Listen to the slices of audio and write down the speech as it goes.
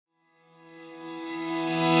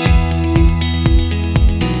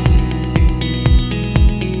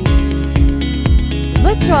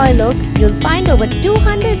Royaloak, you'll find over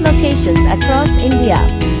 200 locations across India.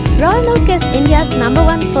 Royaloak is India's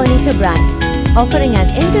 #1 furniture brand, offering an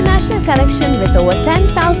international collection with over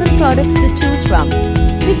 10,000 products to choose from.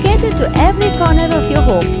 We cater to every corner of your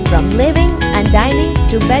home, from living and dining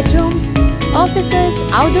to bedrooms, offices,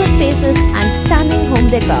 outdoor spaces and stunning home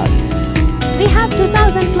decor. We have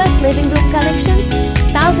 2,000 plus living room collections,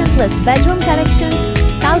 1,000 plus bedroom collections,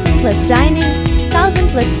 1,000 plus dining,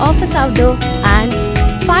 1,000 plus office outdoor and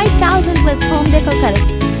 5,000 plus home decor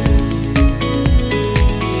collections.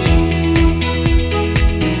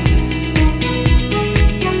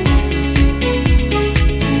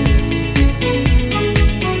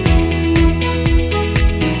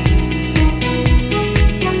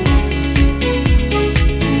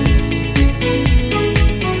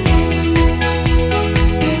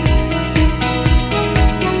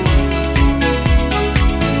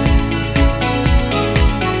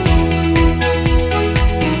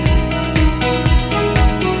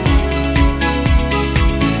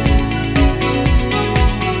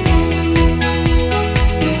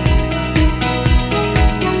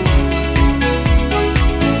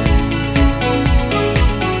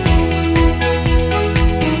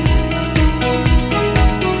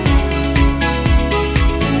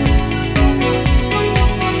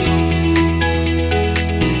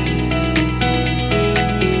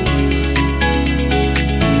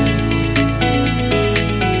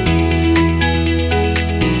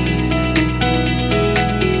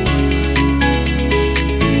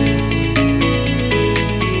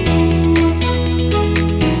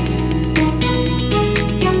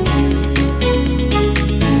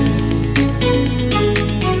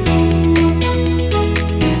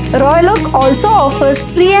 Royaloak also offers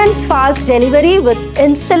free and fast delivery with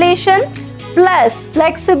installation plus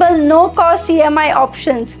flexible no-cost EMI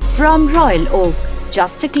options. From Royaloak,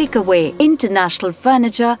 just a click away. International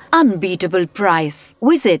furniture, unbeatable price.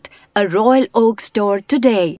 Visit a Royaloak store today.